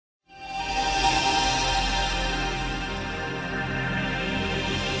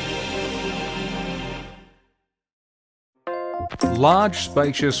Large,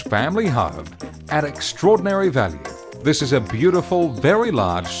 spacious family home at extraordinary value. This is a beautiful, very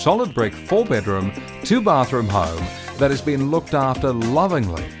large, solid brick 4-bedroom, 2-bathroom home that has been looked after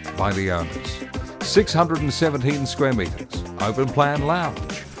lovingly by the owners. 617 square metres, open plan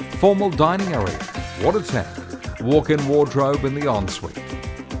lounge, formal dining area, water tank, walk-in wardrobe in the ensuite.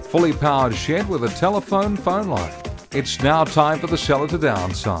 Fully powered shed with a telephone phone line. It's now time for the seller to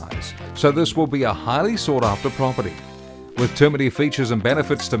downsize, so this will be a highly sought after property. With too many features and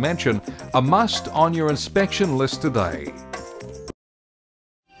benefits to mention, a must on your inspection list today.